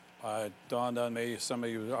It dawned on me, some of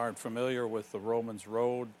you aren't familiar with the Romans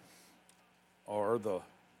Road or the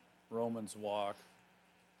Romans Walk.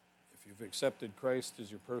 If you've accepted Christ as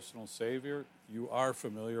your personal Savior, you are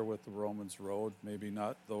familiar with the Romans Road, maybe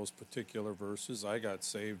not those particular verses. I got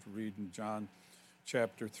saved reading John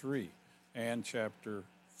chapter 3 and chapter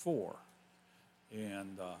 4,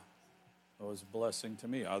 and it was a blessing to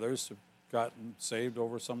me. Others have gotten saved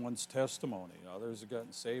over someone's testimony. Others have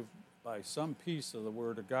gotten saved by some piece of the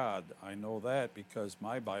Word of God. I know that because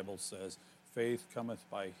my Bible says, faith cometh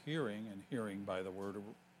by hearing, and hearing by the Word of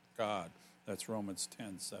God. That's Romans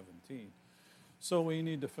 10:17. So we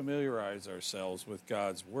need to familiarize ourselves with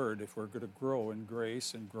God's Word if we're going to grow in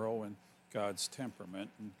grace and grow in God's temperament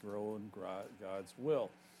and grow in God's will.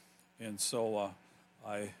 And so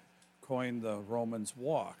I coined the Romans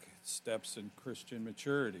Walk, steps in Christian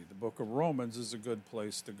maturity. The book of Romans is a good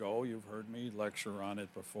place to go. You've heard me lecture on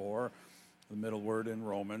it before. The middle word in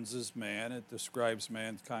Romans is man. It describes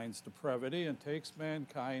mankind's depravity and takes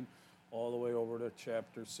mankind all the way over to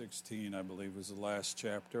chapter 16, I believe was the last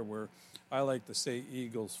chapter, where I like to say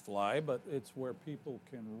eagles fly, but it's where people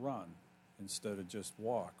can run instead of just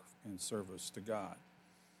walk in service to God.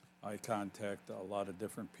 I contact a lot of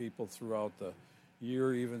different people throughout the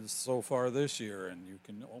year, even so far this year, and you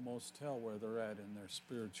can almost tell where they're at in their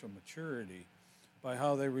spiritual maturity by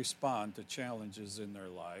how they respond to challenges in their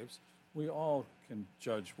lives. We all can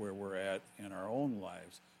judge where we're at in our own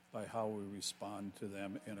lives by how we respond to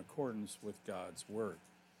them in accordance with God's Word.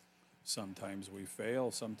 Sometimes we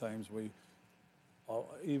fail, sometimes we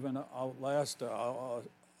even outlast,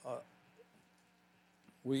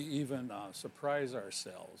 we even surprise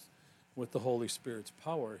ourselves with the Holy Spirit's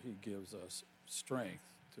power. He gives us strength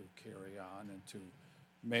to carry on and to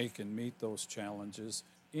make and meet those challenges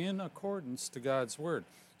in accordance to God's Word.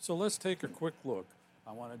 So let's take a quick look.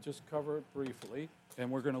 I want to just cover it briefly,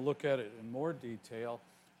 and we're going to look at it in more detail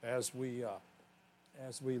as we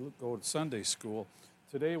go to Sunday school.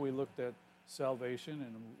 Today we looked at salvation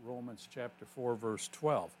in Romans chapter 4, verse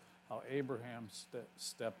 12, how Abraham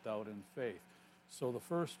stepped out in faith. So the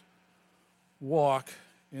first walk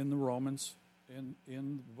in the Romans, in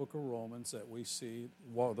the book of Romans that we see,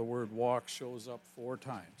 the word walk shows up 4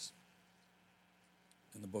 times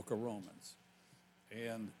in the book of Romans.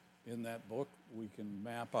 And in that book, we can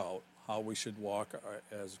map out how we should walk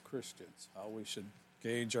as Christians, how we should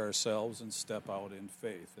gauge ourselves and step out in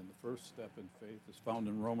faith. And the first step in faith is found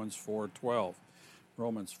in Romans 4:12.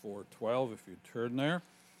 Romans 4:12, if you turn there,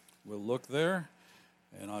 we'll look there.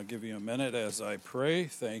 And I'll give you a minute as I pray.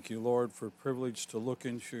 Thank you, Lord, for the privilege to look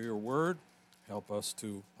into your word. Help us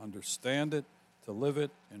to understand it, to live it,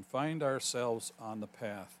 and find ourselves on the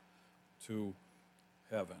path to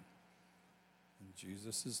heaven. In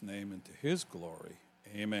Jesus' name and to his glory,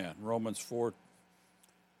 amen. Romans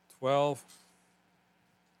 4:12,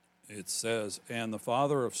 it says, and the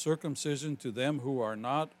Father of circumcision to them who are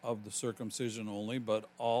not of the circumcision only, but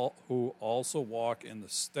all who also walk in the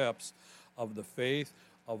steps of the faith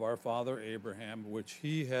of our father Abraham, which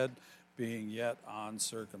he had being yet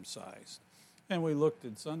uncircumcised. And we looked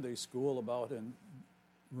in Sunday school about in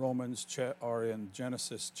in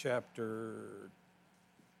Genesis chapter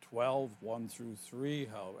 12, 1 through 3,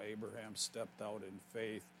 how Abraham stepped out in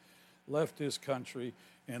faith, left his country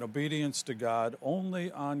in obedience to God,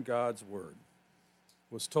 only on God's word.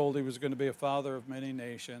 Was told he was going to be a father of many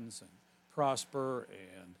nations and prosper,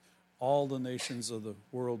 and all the nations of the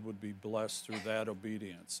world would be blessed through that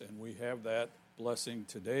obedience. And we have that blessing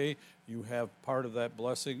today. You have part of that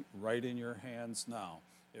blessing right in your hands now.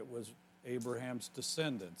 It was Abraham's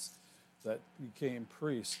descendants that became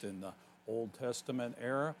priests in the Old Testament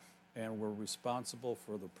era and were responsible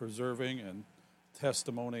for the preserving and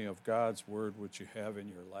testimony of God's word, which you have in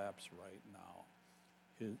your laps right now.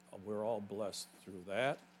 We're all blessed through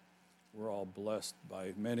that. We're all blessed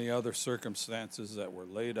by many other circumstances that were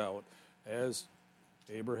laid out as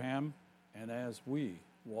Abraham and as we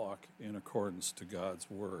walk in accordance to God's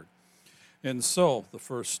word. And so the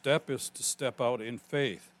first step is to step out in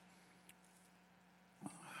faith.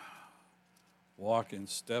 Walk in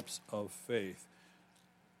steps of faith.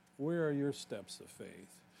 Where are your steps of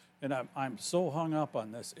faith? And I'm so hung up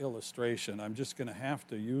on this illustration, I'm just going to have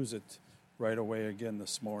to use it right away again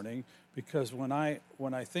this morning, because when I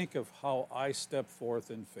think of how I step forth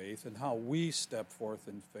in faith and how we step forth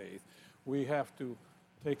in faith, we have to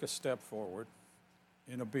take a step forward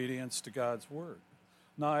in obedience to God's word.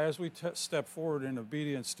 Now, as we step forward in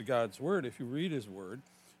obedience to God's word, if you read his word,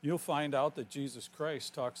 you'll find out that Jesus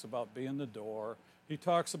Christ talks about being the door. He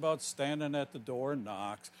talks about standing at the door and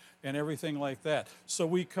knocks and everything like that. So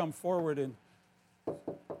we come forward and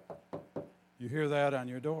You hear that on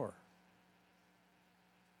your door.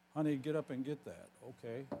 Honey, get up and get that.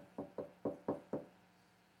 Okay.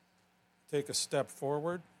 Take a step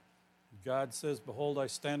forward. God says, behold, I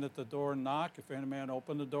stand at the door and knock. If any man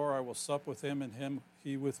open the door, I will sup with him and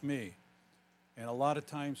he with me. And a lot of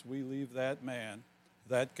times we leave that man,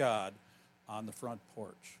 that God, on the front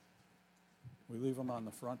porch. We leave him on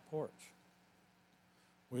the front porch.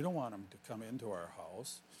 We don't want him to come into our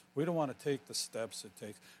house. We don't want to take the steps it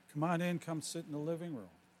takes. Come on in, come sit in the living room.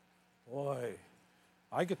 Boy,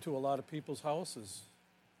 I get to a lot of people's houses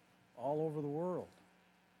all over the world.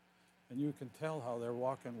 And you can tell how they're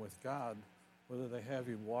walking with God, whether they have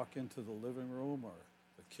you walk into the living room or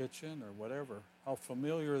the kitchen or whatever, how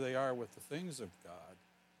familiar they are with the things of God.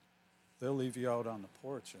 They'll leave you out on the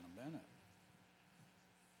porch in a minute.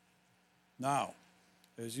 Now,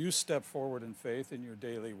 as you step forward in faith in your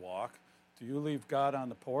daily walk, do you leave God on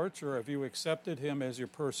the porch, or have you accepted him as your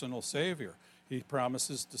personal Savior? He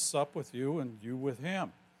promises to sup with you and you with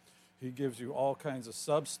him. He gives you all kinds of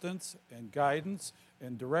substance and guidance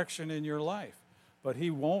and direction in your life. But he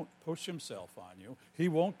won't push himself on you. He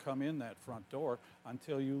won't come in that front door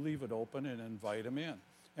until you leave it open and invite him in.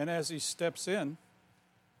 And as he steps in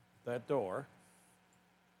that door,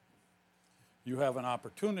 you have an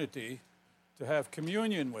opportunity to have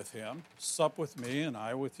communion with him, sup with me and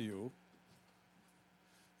I with you.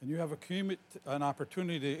 And you have an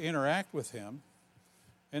opportunity to interact with him.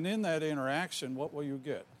 And in that interaction, what will you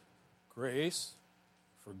get? Grace,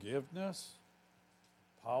 forgiveness,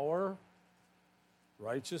 power,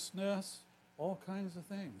 righteousness, all kinds of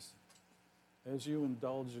things as you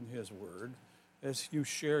indulge in his word, as you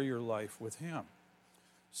share your life with him.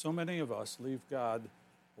 So many of us leave God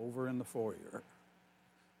over in the foyer.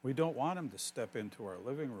 We don't want him to step into our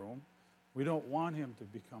living room. We don't want him to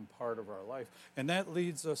become part of our life. And that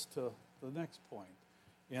leads us to the next point.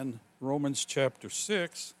 In Romans chapter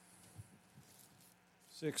 6,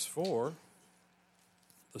 6:4,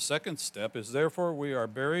 the second step is, therefore we are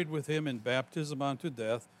buried with him in baptism unto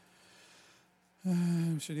death.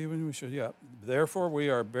 Therefore we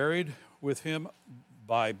are buried with him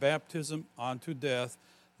by baptism unto death,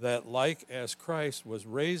 that like as Christ was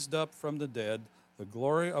raised up from the dead, the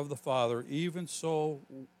glory of the Father, even so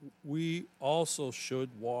we also should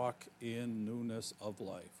walk in newness of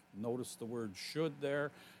life. Notice the word should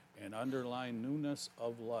there, and underline newness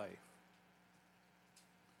of life.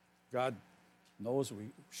 God knows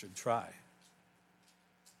we should try.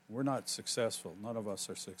 We're not successful. None of us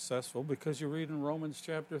are successful, because you read in Romans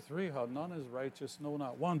chapter 3 how none is righteous, no,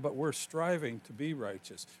 not one, but we're striving to be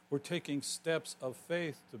righteous. We're taking steps of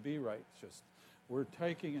faith to be righteous. We're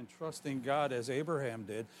taking and trusting God as Abraham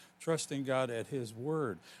did, trusting God at his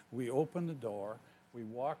word. We open the door, we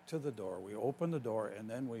walk to the door, we open the door, and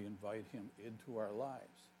then we invite him into our lives.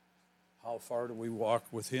 How far do we walk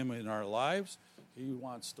with him in our lives? He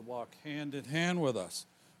wants to walk hand in hand with us.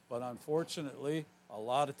 But unfortunately, a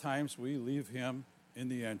lot of times we leave him in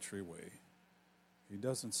the entryway. He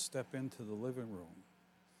doesn't step into the living room.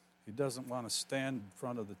 He doesn't want to stand in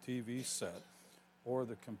front of the TV set or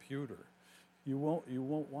the computer. You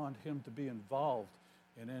won't want him to be involved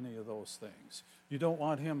in any of those things.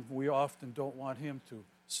 We often don't want him to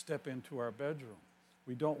step into our bedroom.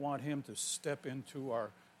 We don't want him to step into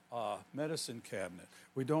our medicine cabinet.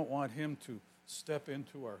 We don't want him to step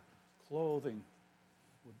into our clothing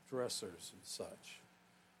with dressers and such.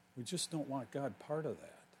 We just don't want God part of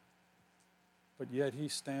that. But yet he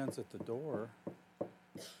stands at the door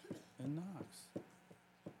and knocks.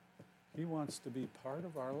 He wants to be part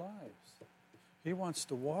of our lives. He wants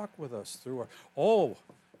to walk with us through our...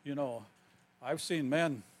 I've seen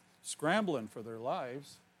men scrambling for their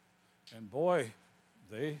lives, and boy,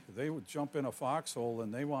 they would jump in a foxhole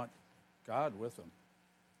and they want God with them.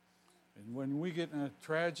 And when we get in a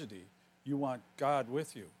tragedy, you want God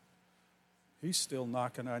with you. He's still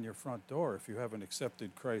knocking on your front door if you haven't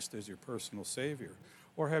accepted Christ as your personal Savior.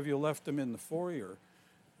 Or have you left him in the foyer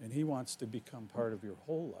and he wants to become part of your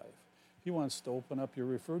whole life? He wants to open up your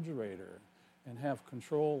refrigerator and have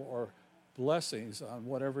control or blessings on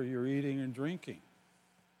whatever you're eating and drinking.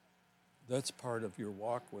 That's part of your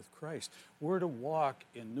walk with Christ. We're to walk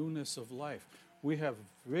in newness of life. We have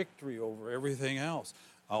victory over everything else.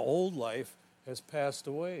 Our old life has passed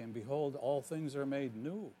away, and behold, all things are made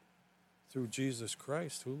new through Jesus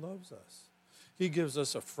Christ who loves us. He gives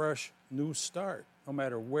us a fresh new start, no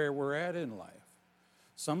matter where we're at in life.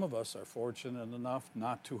 Some of us are fortunate enough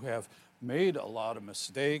not to have made a lot of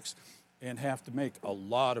mistakes and have to make a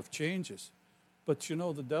lot of changes. But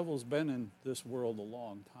the devil's been in this world a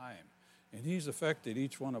long time, and he's affected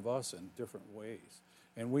each one of us in different ways.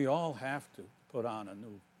 And we all have to put on a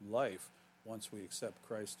new life once we accept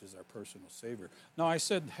Christ as our personal Savior. Now, I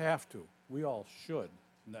said have to. We all should.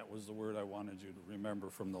 And that was the word I wanted you to remember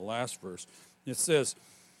from the last verse. It says,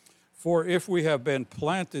 "For if we have been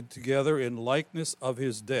planted together in likeness of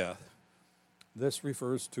his death," this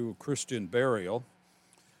refers to Christian burial,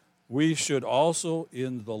 we should also be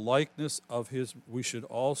in the likeness of his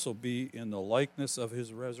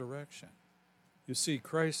resurrection. You see,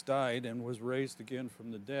 Christ died and was raised again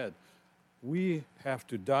from the dead. We have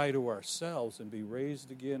to die to ourselves and be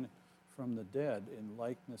raised again from the dead in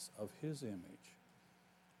likeness of his image.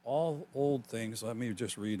 All old things, let me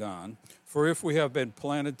just read on. "For if we have been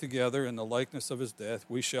planted together in the likeness of his death,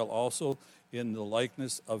 we shall also in the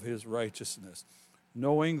likeness of his righteousness.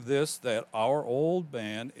 Knowing this, that our old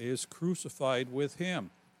man is crucified with him.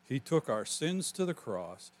 He took our sins to the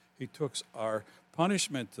cross. He took our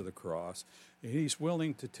punishment to the cross. And he's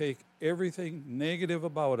willing to take everything negative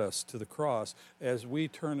about us to the cross as we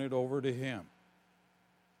turn it over to him.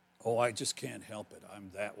 Oh, I just can't help it.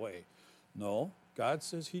 I'm that way. No, God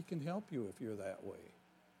says he can help you if you're that way.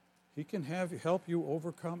 He can help you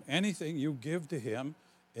overcome anything you give to him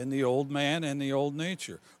in the old man and the old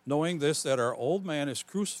nature. Knowing this, that our old man is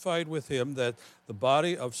crucified with him, that the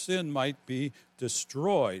body of sin might be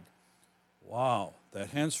destroyed." Wow.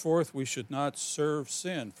 "That henceforth we should not serve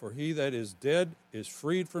sin, for he that is dead is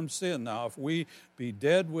freed from sin. Now if we be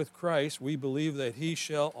dead with Christ, we believe that he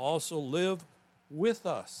shall also live with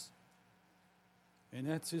us." And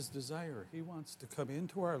that's his desire. He wants to come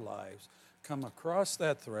into our lives, come across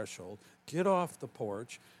that threshold, get off the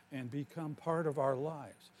porch, and become part of our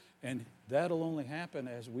lives. And that'll only happen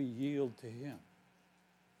as we yield to him.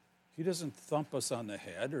 He doesn't thump us on the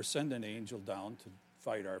head or send an angel down to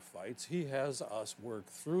fight our fights. He has us work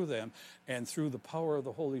through them, and through the power of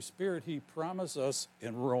the Holy Spirit, he promised us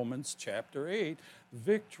in Romans chapter 8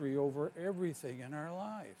 victory over everything in our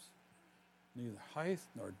lives. Neither height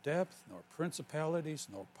nor depth nor principalities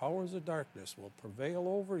nor powers of darkness will prevail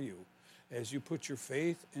over you as you put your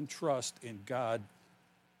faith and trust in God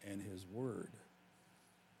and his word.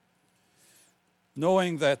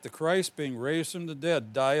 "Knowing that the Christ, being raised from the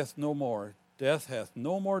dead, dieth no more, death hath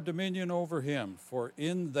no more dominion over him. For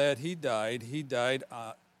in that he died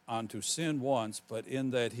unto sin once, but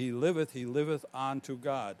in that he liveth unto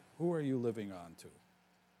God." Who are you living unto?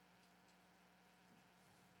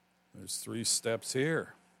 There's 3 steps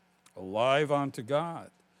here. Alive unto God.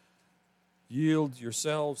 Yield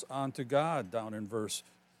yourselves unto God, down in verse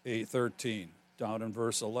 13, down in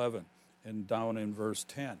verse 11, and down in verse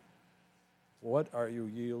 10. What are you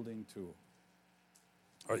yielding to?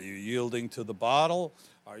 Are you yielding to the bottle?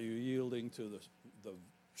 Are you yielding to the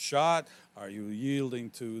shot? Are you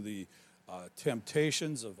yielding to the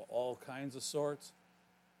temptations of all kinds of sorts?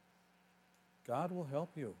 God will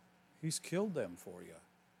help you. He's killed them for you.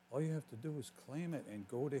 All you have to do is claim it and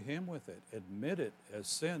go to him with it. Admit it as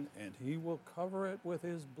sin, and he will cover it with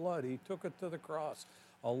his blood. He took it to the cross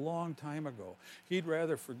a long time ago. He'd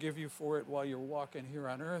rather forgive you for it while you're walking here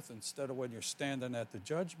on earth instead of when you're standing at the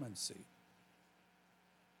judgment seat.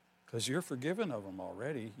 Because you're forgiven of them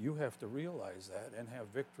already. You have to realize that and have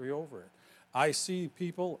victory over it. I see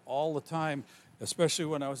people all the time, especially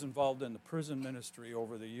when I was involved in the prison ministry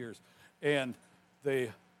over the years, and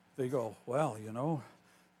they go, "Well, you know,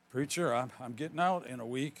 preacher, I'm getting out in a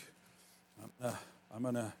week. I'm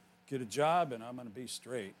going to get a job and I'm going to be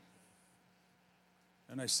straight."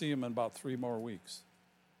 And I see him in about 3 more weeks.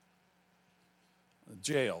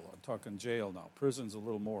 Jail, I'm talking jail now. Prison's a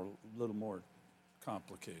little more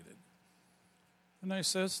complicated. And I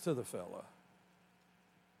says to the fella,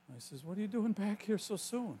 I says, "What are you doing back here so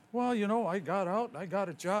soon?" "Well, you know, I got out and I got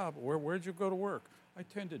a job." Where'd you go to work?" "I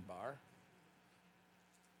tended bar."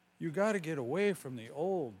 You got to get away from the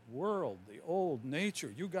old world, the old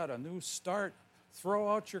nature. You got a new start. Throw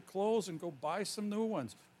out your clothes and go buy some new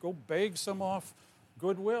ones. Go beg some off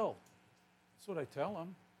Goodwill. That's what I tell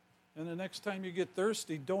them. And the next time you get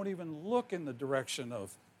thirsty, don't even look in the direction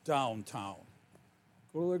of downtown.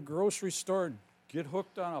 Go to the grocery store and get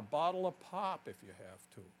hooked on a bottle of pop if you have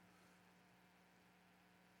to.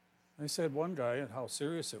 I said one guy, and how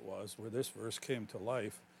serious it was, where this verse came to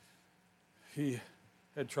life, he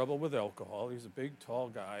had trouble with alcohol. He's a big, tall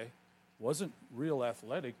guy. Wasn't real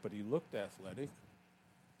athletic, but he looked athletic.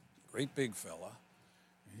 Great big fella.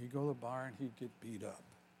 And he'd go to the bar and he'd get beat up.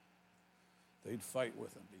 They'd fight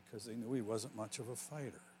with him because they knew he wasn't much of a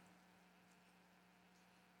fighter.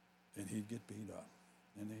 And he'd get beat up.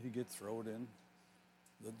 And then he'd get thrown in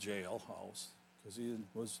the jailhouse because he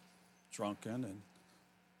was drunken and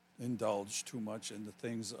indulged too much in the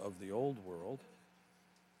things of the old world.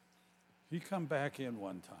 He come back in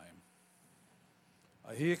one time,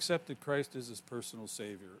 He accepted Christ as his personal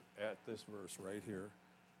Savior at this verse right here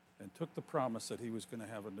and took the promise that he was going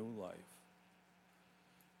to have a new life.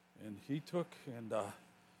 And he took and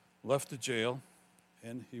left the jail,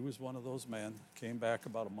 and he was one of those men, came back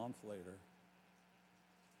about a month later.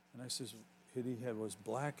 And I says, he was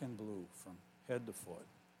black and blue from head to foot.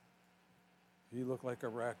 He looked like a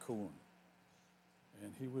raccoon,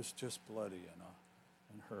 and he was just bloody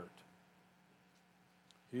and hurt.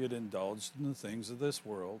 He had indulged in the things of this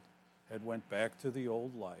world, had went back to the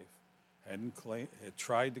old life, had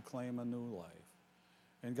tried to claim a new life,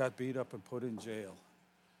 and got beat up and put in jail.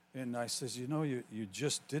 And I says, you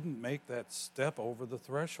just didn't make that step over the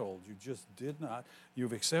threshold. You just did not.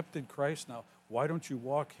 You've accepted Christ now. Why don't you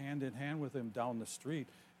walk hand in hand with him down the street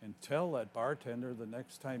and tell that bartender the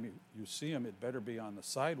next time you see him, it better be on the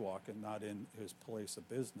sidewalk and not in his place of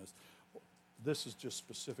business. This is just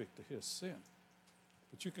specific to his sin.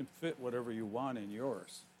 But you can fit whatever you want in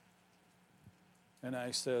yours. And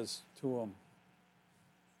I says to him,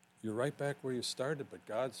 you're right back where you started, but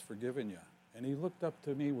God's forgiven you. And he looked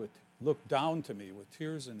down to me with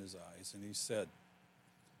tears in his eyes, and he said,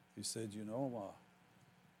 I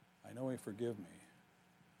know he forgive me.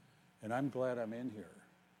 And I'm glad I'm in here,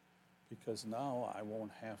 because now I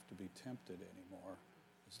won't have to be tempted anymore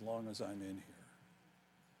as long as I'm in here.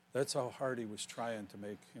 That's how hard he was trying to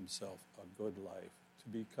make himself a good life, to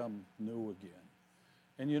become new again.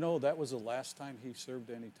 And that was the last time he served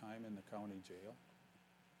any time in the county jail.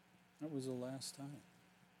 That was the last time.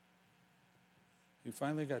 He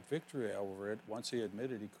finally got victory over it once he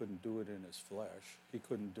admitted he couldn't do it in his flesh. He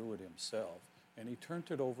couldn't do it himself. And he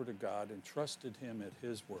turned it over to God and trusted him at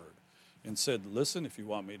his word and said, listen, if you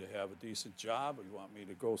want me to have a decent job or you want me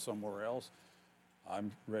to go somewhere else,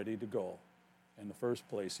 I'm ready to go. And the first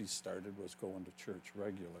place he started was going to church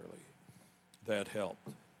regularly. That helped.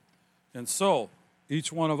 And so,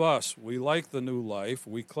 each one of us, we like the new life.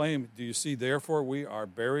 We claim, do you see, therefore we are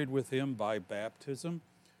buried with him by baptism.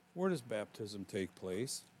 Where does baptism take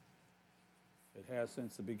place? It has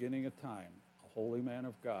since the beginning of time. A holy man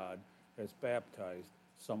of God has baptized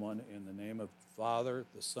someone in the name of the Father,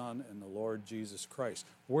 the Son, and the Lord Jesus Christ.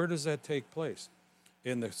 Where does that take place?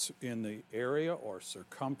 In the area or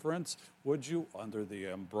circumference, would you, under the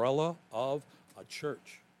umbrella of a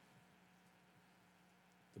church.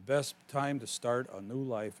 The best time to start a new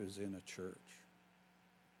life is in a church.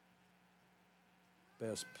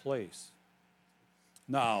 Best place.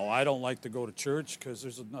 Now, I don't like to go to church because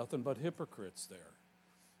there's nothing but hypocrites there.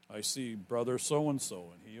 I see brother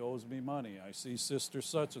so-and-so, and he owes me money. I see sister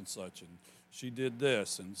such-and-such, and she did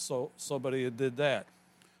this, and so somebody did that.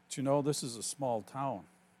 But this is a small town.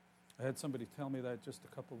 I had somebody tell me that just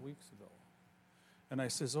a couple of weeks ago. And I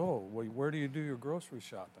says, where do you do your grocery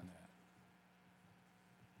shopping at?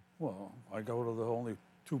 Well, I go to the only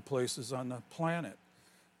two places on the planet.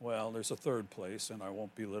 Well, there's a third place, and I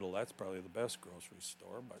won't belittle. That's probably the best grocery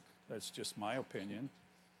store, but that's just my opinion.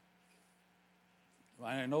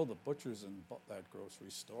 I know the butchers in that grocery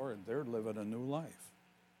store, and they're living a new life.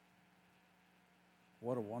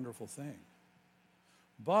 What a wonderful thing.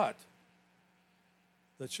 But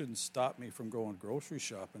that shouldn't stop me from going grocery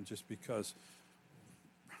shopping just because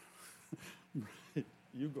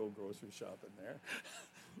you go grocery shopping there.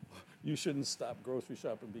 You shouldn't stop grocery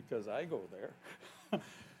shopping because I go there.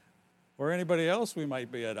 Or anybody else we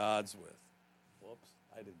might be at odds with. Whoops,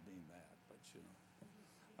 I didn't mean that,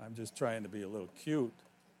 but I'm just trying to be a little cute.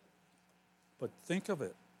 But think of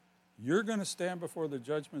it. You're going to stand before the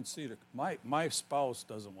judgment seat. My spouse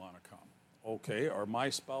doesn't want to come. Okay, or my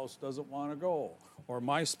spouse doesn't want to go. Or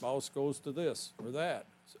my spouse goes to this or that.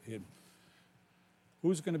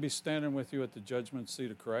 Who's going to be standing with you at the judgment seat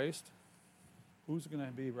of Christ? Who's going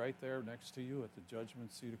to be right there next to you at the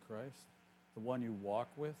judgment seat of Christ? The one you walk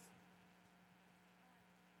with?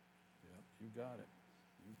 Yep, you got it.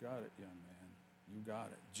 You got it, young man. You got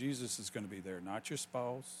it. Jesus is going to be there, not your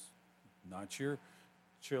spouse, not your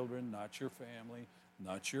children, not your family,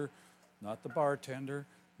 not the bartender,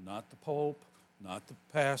 not the Pope, not the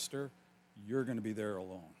pastor. You're going to be there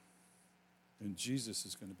alone. And Jesus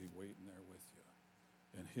is going to be waiting there with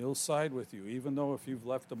you. And he'll side with you, even though if you've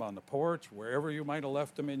left him on the porch, wherever you might have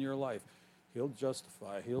left him in your life, he'll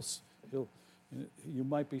justify. You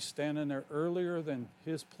might be standing there earlier than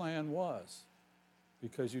his plan was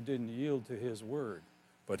because you didn't yield to his word.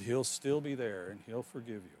 But he'll still be there, and he'll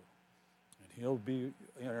forgive you. And he'll be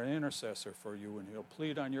an intercessor for you, and he'll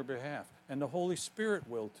plead on your behalf. And the Holy Spirit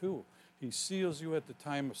will too. He seals you at the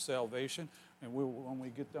time of salvation. And when we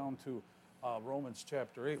get down to Romans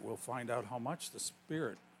chapter 8, we'll find out how much the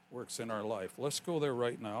Spirit works in our life. Let's go there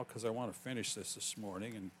right now because I want to finish this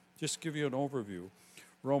morning and just give you an overview.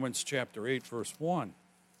 Romans chapter 8, verse 1.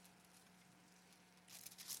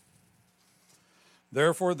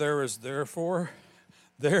 Therefore, there is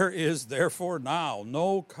therefore now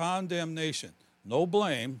no condemnation, no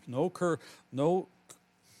blame, no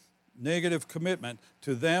negative commitment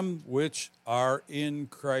to them which are in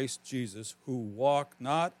Christ Jesus, who walk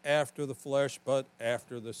not after the flesh, but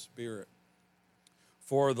after the Spirit.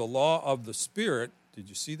 For the law of the Spirit, did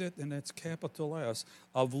you see that? And that's capital S,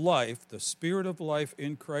 of life, the Spirit of life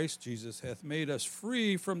in Christ Jesus hath made us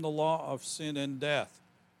free from the law of sin and death.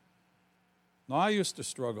 Now, I used to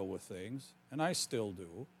struggle with things, and I still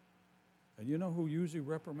do. And you know who usually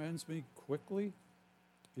reprimands me quickly?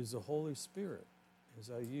 Is the Holy Spirit, as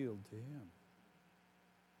I yield to Him.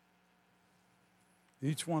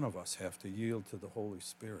 Each one of us have to yield to the Holy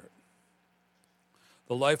Spirit.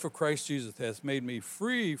 The life of Christ Jesus hath made me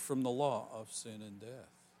free from the law of sin and death.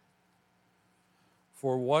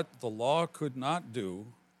 For what the law could not do,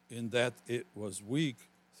 in that it was weak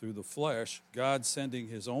through the flesh, God sending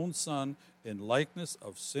His own Son in likeness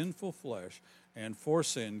of sinful flesh, and for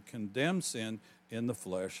sin condemned sin in the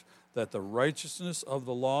flesh, that the righteousness of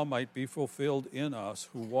the law might be fulfilled in us,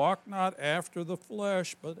 who walk not after the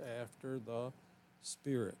flesh, but after the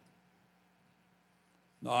Spirit.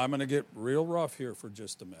 Now, I'm going to get real rough here for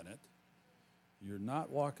just a minute. You're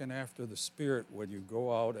not walking after the Spirit when you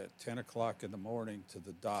go out at 10 o'clock in the morning to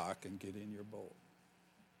the dock and get in your boat.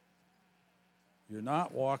 You're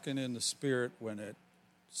not walking in the Spirit when at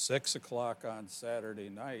 6 o'clock on Saturday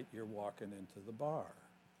night you're walking into the bar.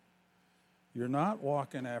 You're not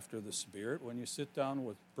walking after the Spirit when you sit down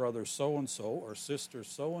with brother so-and-so or sister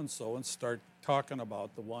so-and-so and start talking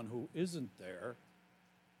about the one who isn't there.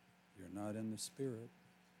 You're not in the Spirit.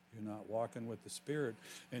 You're not walking with the Spirit.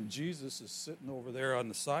 And Jesus is sitting over there on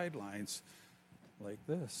the sidelines like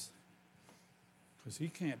this, because He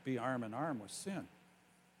can't be arm in arm with sin.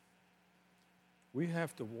 We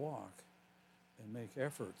have to walk and make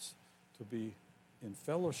efforts to be in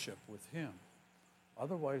fellowship with Him.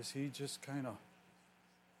 Otherwise, He just kind of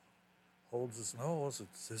holds His nose and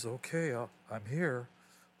says, okay, I'm here.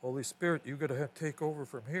 Holy Spirit, you're going to have to take over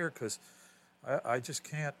from here, because I just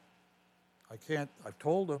can't. I've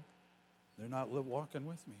told them they're not walking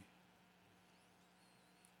with me.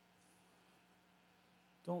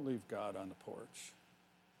 Don't leave God on the porch.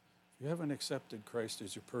 If you haven't accepted Christ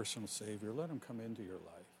as your personal Savior, let Him come into your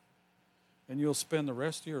life. And you'll spend the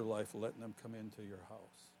rest of your life letting Him come into your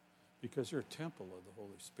house, because you're a temple of the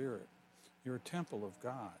Holy Spirit. You're a temple of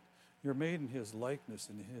God. You're made in His likeness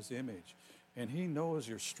and in His image. And He knows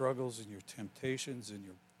your struggles and your temptations and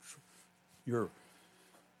your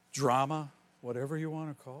drama, whatever you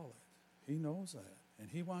want to call it. He knows that. And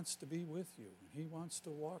He wants to be with you. And He wants to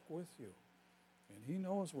walk with you. And He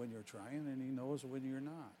knows when you're trying, and He knows when you're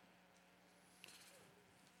not.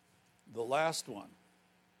 The last one,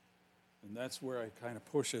 and that's where I kind of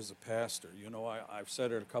push as a pastor. You know, I've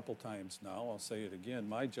said it a couple times now. I'll say it again.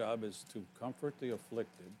 My job is to comfort the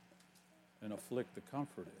afflicted and afflict the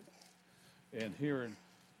comforted. And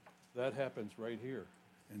that happens right here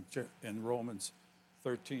in Romans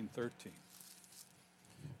 13:13.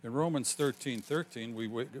 In Romans 13:13,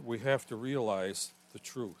 we have to realize the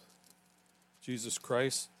truth. Jesus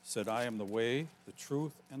Christ said, I am the way, the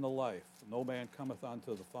truth, and the life. No man cometh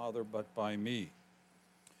unto the Father but by me.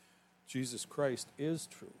 Jesus Christ is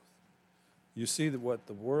truth. You see that what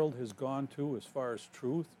the world has gone to as far as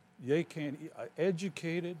truth, they can't,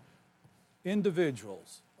 educated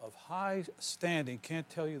individuals of high standing can't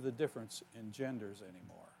tell you the difference in genders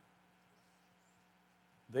anymore.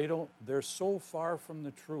 They're so far from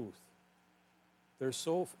the truth.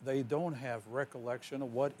 They don't have recollection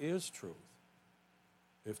of what is truth.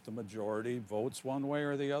 If the majority votes one way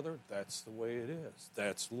or the other, that's the way it is.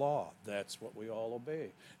 That's law. That's what we all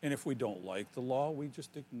obey. And if we don't like the law, we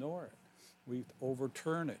just ignore it. We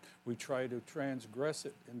overturn it. We try to transgress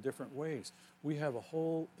it in different ways. We have a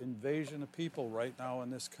whole invasion of people right now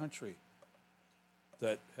in this country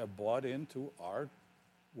that have bought into our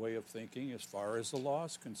way of thinking as far as the law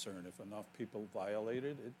is concerned. If enough people violate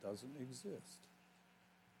it, it doesn't exist.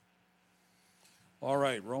 All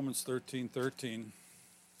right, Romans 13:13.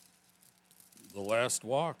 The last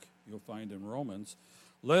walk you'll find in Romans.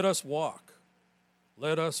 Let us walk.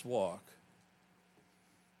 Let us walk.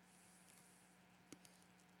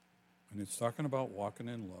 And it's talking about walking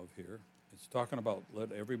in love here. It's talking about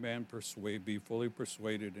let every man be fully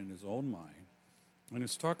persuaded in his own mind. And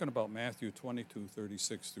it's talking about Matthew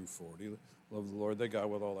 22:36 through 40. Love the Lord thy God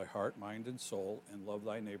with all thy heart, mind, and soul, and love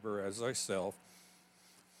thy neighbor as thyself.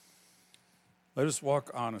 Let us walk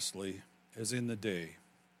honestly as in the day,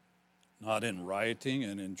 not in rioting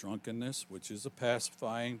and in drunkenness, which is a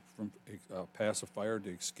pacifier to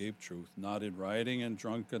escape truth, not in rioting and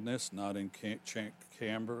drunkenness, not in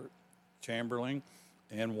chambering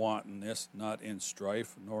and wantonness, not in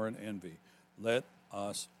strife nor in envy. Let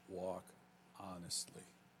us walk honestly.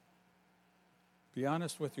 Be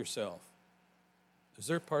honest with yourself. Is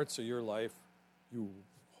there parts of your life you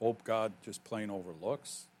hope God just plain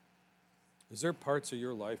overlooks? Is there parts of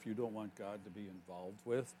your life you don't want God to be involved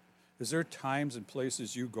with? Is there times and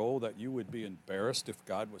places you go that you would be embarrassed if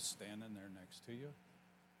God was standing there next to you?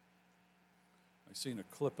 I seen a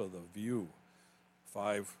clip of The View,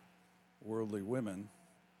 5 worldly women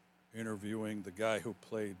interviewing the guy who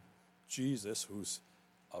played Jesus, who's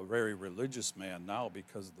a very religious man now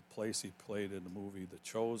because of the place he played in the movie The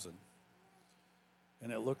Chosen.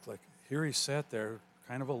 And it looked like, here he sat there,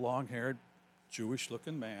 kind of a long-haired,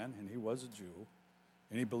 Jewish-looking man, and he was a Jew,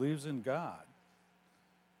 and he believes in God.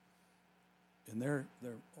 And they're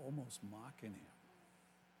almost mocking him.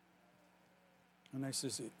 And I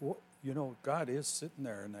says, God is sitting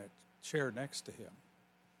there in that chair next to him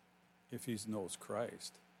if he knows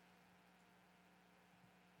Christ.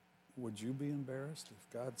 Would you be embarrassed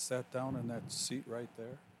if God sat down in that seat right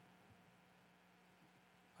there?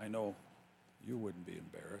 I know you wouldn't be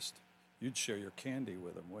embarrassed. You'd share your candy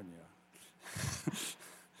with him, wouldn't you?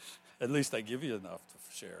 At least I give you enough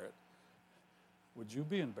to share it. Would you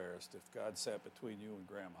be embarrassed if God sat between you and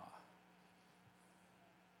Grandma?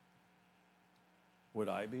 Would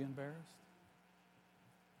I be embarrassed?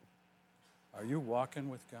 Are you walking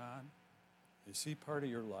with God? Is he part of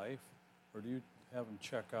your life? Or do you have him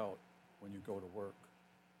check out when you go to work?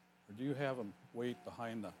 Or do you have him wait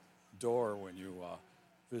behind the door when you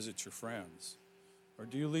visit your friends? Or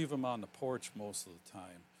do you leave him on the porch most of the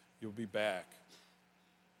time? You'll be back.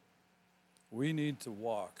 We need to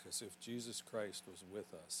walk as if Jesus Christ was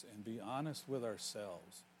with us and be honest with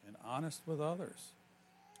ourselves and honest with others.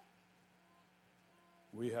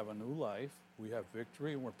 We have a new life. We have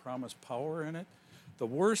victory, and we're promised power in it. The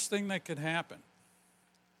worst thing that could happen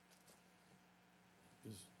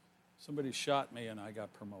is somebody shot me and I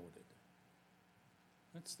got promoted.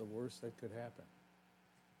 That's the worst that could happen.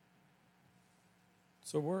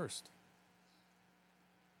 It's the worst.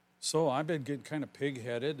 So I've been getting kind of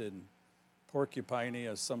pig-headed and porcupiney,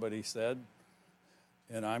 as somebody said,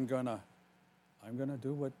 and I'm gonna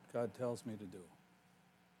do what God tells me to do.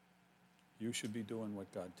 You should be doing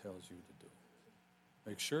what God tells you to do.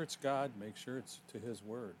 Make sure it's God, make sure it's to his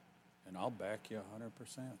word, and I'll back you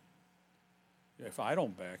 100%. If I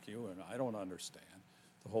don't back you and I don't understand,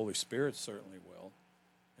 the Holy Spirit certainly will,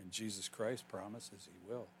 and Jesus Christ promises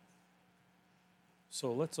he will.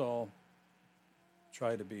 So let's all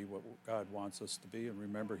try to be what God wants us to be, and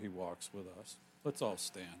remember he walks with us. Let's all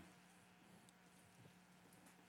stand.